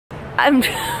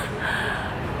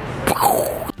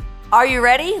Are you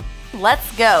ready?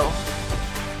 Let's go.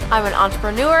 I'm an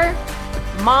entrepreneur,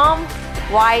 mom,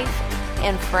 wife,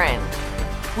 and friend.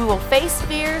 We will face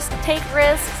fears, take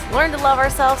risks, learn to love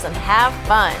ourselves, and have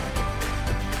fun.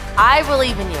 I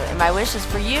believe in you, and my wish is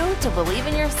for you to believe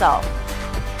in yourself.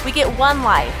 We get one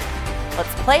life.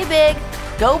 Let's play big,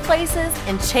 go places,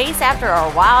 and chase after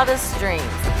our wildest dreams.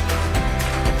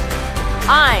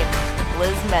 I'm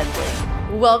Liz Medley.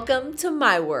 Welcome to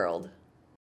my world.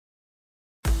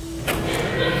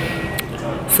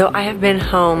 So I have been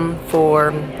home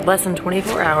for less than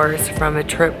 24 hours from a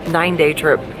trip, 9-day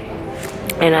trip,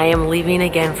 and I am leaving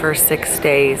again for 6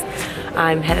 days.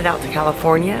 I'm headed out to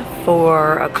California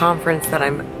for a conference that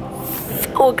I'm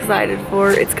so excited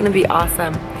for. It's gonna be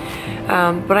awesome.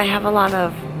 But I have a lot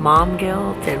of mom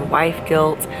guilt and wife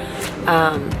guilt,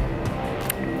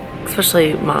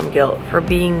 especially mom guilt for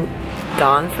being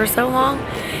gone for so long.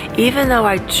 Even though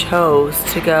I chose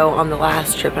to go on the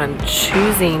last trip and I'm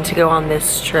choosing to go on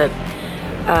this trip,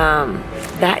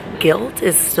 that guilt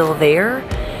is still there.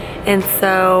 And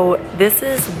so this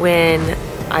is when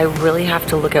I really have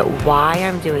to look at why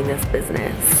I'm doing this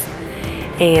business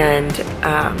and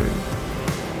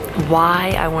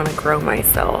why I want to grow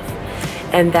myself.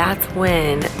 And that's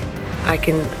when I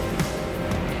can,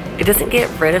 it doesn't get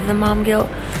rid of the mom guilt,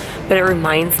 but it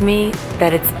reminds me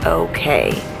that it's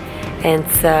okay. And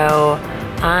so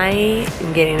I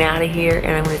am getting out of here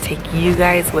and I'm going to take you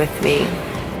guys with me.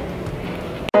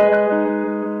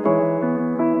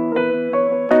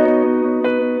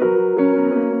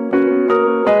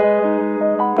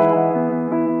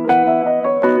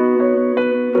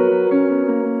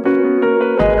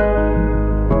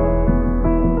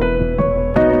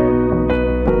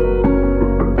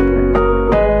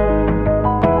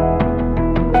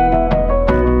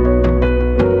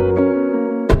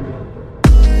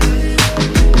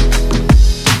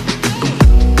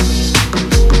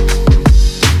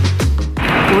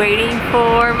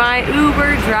 For my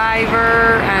Uber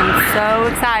driver. I'm so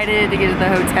excited to get to the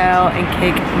hotel and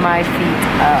kick my feet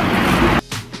up.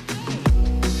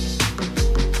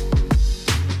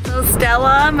 So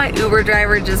Stella, my Uber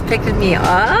driver, just picked me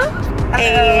up.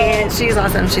 And she's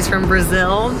awesome. She's from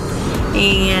Brazil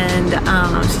and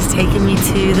she's taking me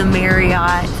to the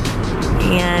Marriott,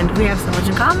 and we have so much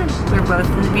in common. We're both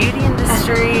in the beauty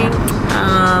industry.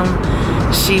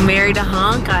 She married a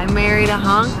hunk, I married a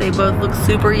hunk. They both look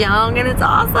super young and it's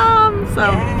awesome. So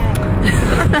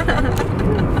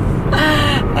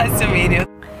nice to meet you.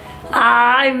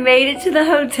 I made it to the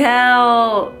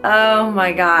hotel. Oh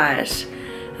my gosh.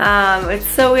 It's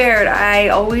so weird. I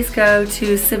always go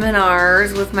to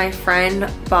seminars with my friend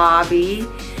Bobbi,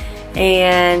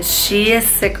 and she is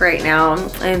sick right now,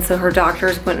 and so her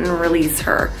doctors wouldn't release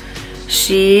her.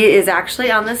 She is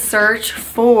actually on the search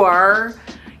for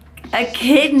a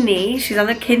kidney. She's on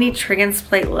the kidney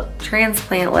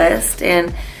transplant list,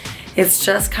 and it's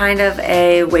just kind of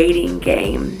a waiting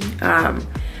game.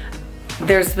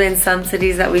 There's been some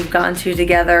cities that we've gone to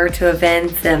together to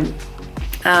events, and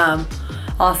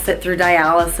I'll sit through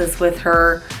dialysis with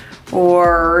her,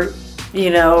 or you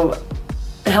know,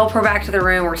 help her back to the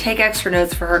room, or take extra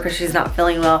notes for her because she's not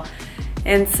feeling well.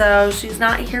 And so she's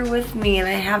not here with me, and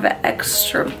I have an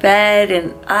extra bed,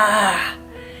 and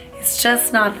it's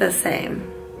just not the same.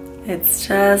 It's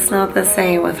just not the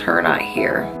same with her not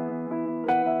here.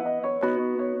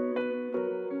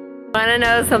 Wanna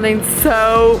know something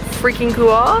so freaking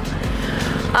cool?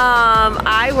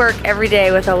 I work every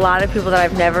day with a lot of people that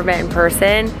I've never met in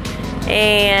person,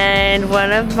 and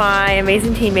one of my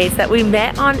amazing teammates that we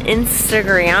met on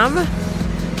Instagram,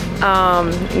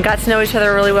 got to know each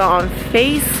other really well on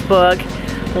Facebook,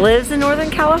 lives in Northern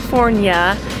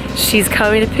California. She's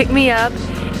coming to pick me up,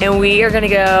 and we are gonna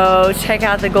go check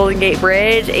out the Golden Gate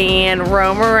Bridge and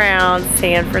roam around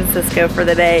San Francisco for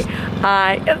the day.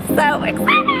 I am so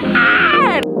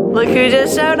excited! Look who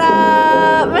just showed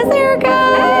up, Miss Erica!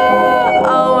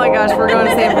 Oh my gosh, we're going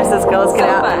to San Francisco. Let's get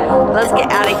out. Let's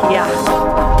get out of here.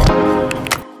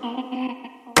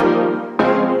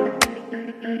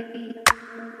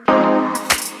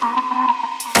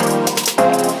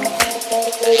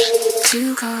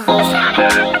 2 cars.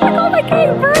 Oh my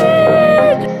God, Bridge!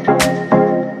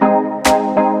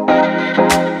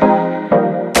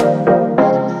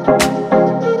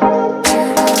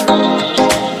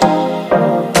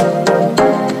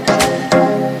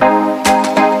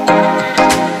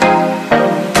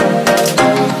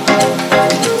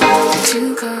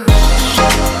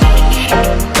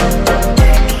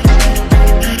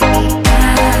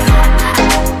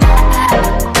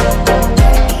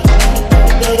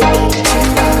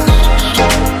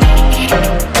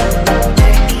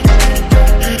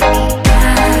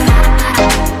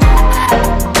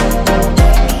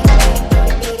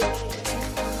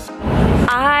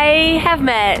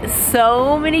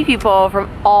 so many people from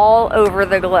all over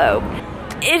the globe.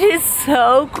 It is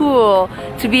so cool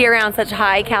to be around such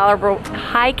high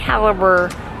caliber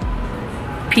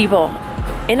people.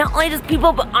 And not only just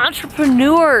people, but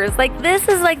entrepreneurs. Like, this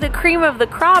is like the cream of the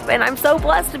crop, and I'm so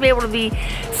blessed to be able to be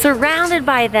surrounded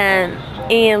by them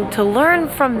and to learn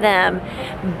from them.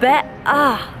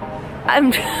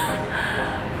 I'm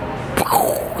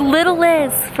Little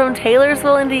Liz from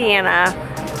Taylorsville, Indiana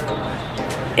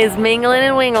is mingling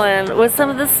and wingling with some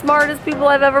of the smartest people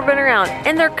I've ever been around.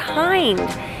 And they're kind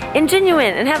and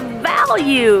genuine and have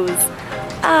values.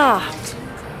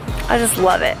 I just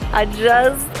love it. I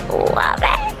just love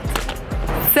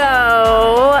it.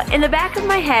 So, in the back of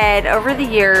my head, over the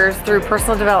years, through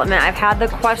personal development, I've had the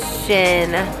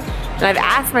question, and I've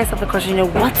asked myself the question, you know,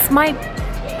 what's my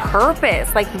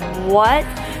purpose? Like,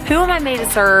 who am I made to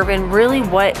serve, and really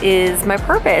what is my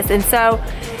purpose? And so,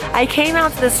 I came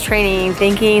out to this training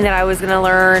thinking that I was gonna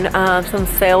learn some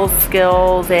sales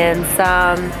skills and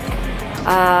some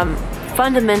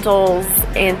fundamentals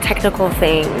and technical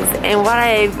things. And what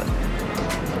I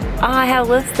have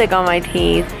lipstick on my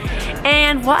teeth.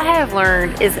 And what I have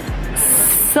learned is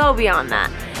so beyond that.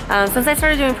 Since I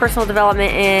started doing personal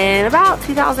development in about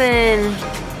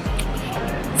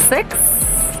 2006,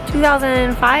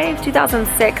 2005,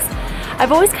 2006,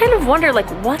 I've always kind of wondered, like,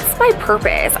 what's my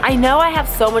purpose? I know I have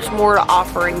so much more to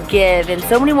offer and give, and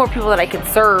so many more people that I could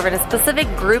serve, and a specific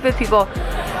group of people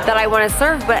that I want to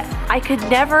serve, but I could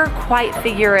never quite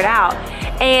figure it out.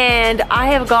 And I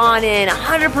have gone in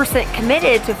 100%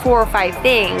 committed to 4 or 5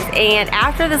 things. And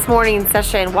after this morning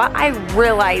session, what I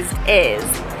realized is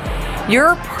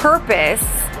your purpose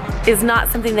is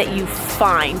not something that you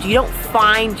find. You don't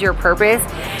find your purpose.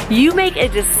 You make a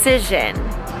decision.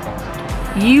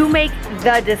 You make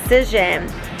the decision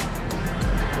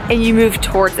and you move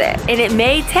towards it. And it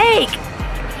may take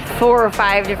 4 or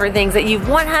 5 different things that you've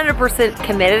 100%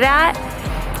 committed at.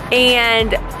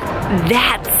 And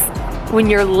that's when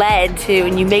you're led to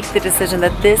and you make the decision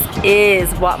that this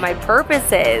is what my purpose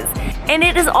is. And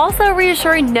it is also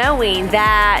reassuring knowing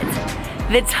that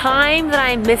the time that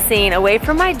I'm missing away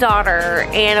from my daughter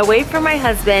and away from my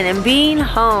husband and being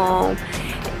home,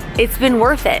 it's been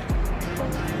worth it.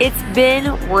 It's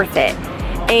been worth it.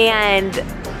 And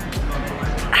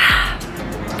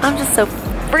I'm just so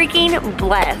freaking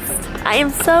blessed. I am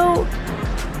so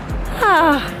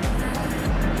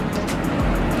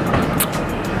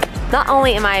not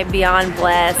only am I beyond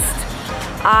blessed,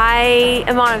 I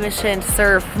am on a mission to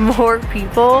serve more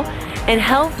people and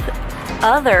help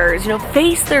others, you know,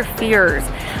 face their fears,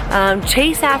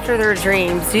 chase after their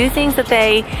dreams, do things that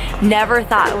they never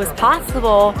thought was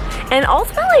possible, and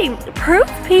ultimately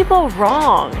prove people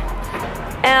wrong.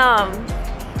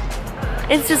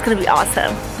 It's just gonna be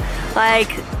awesome. Like,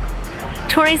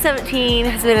 2017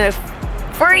 has been a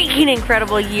freaking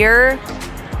incredible year,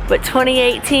 but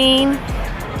 2018,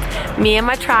 me and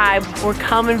my tribe, we're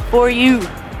coming for you.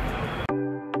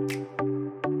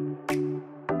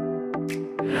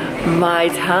 My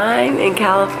time in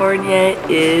California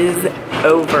is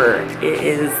over. It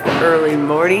is the early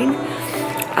morning.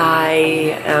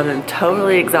 I am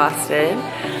totally exhausted.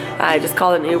 I just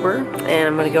called an Uber and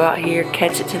I'm gonna go out here,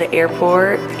 catch it to the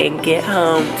airport, and get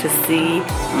home to see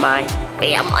my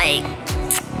family.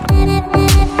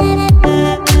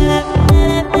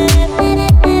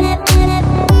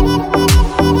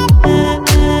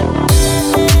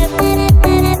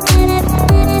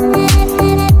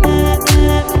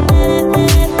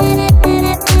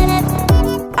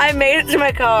 I made it to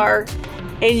my car,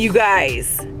 and you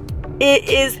guys, it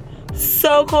is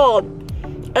so cold.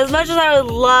 As much as I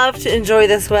would love to enjoy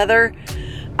this weather,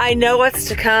 I know what's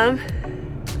to come.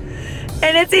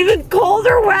 And it's even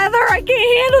colder weather. I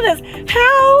can't handle this.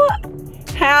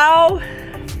 How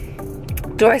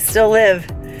do I still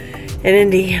live in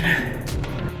Indiana?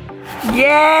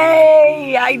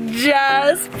 Yay! I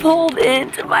just pulled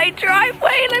into my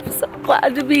driveway and I'm so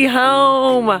glad to be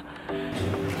home.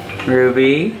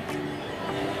 Ruby?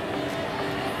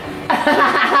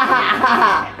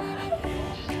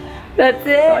 That's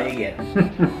it? That's all you get.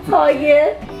 That's all I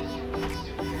get?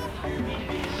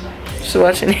 Just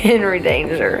watching Henry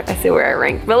Danger. I see where I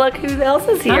rank. But look who else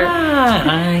is here.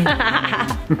 Hi.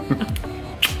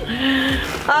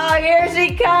 Oh, here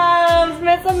she comes,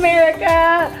 Miss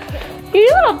America. You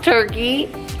little turkey.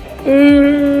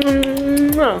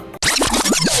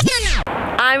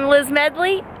 I'm Liz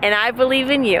Medley, and I believe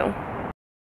in you.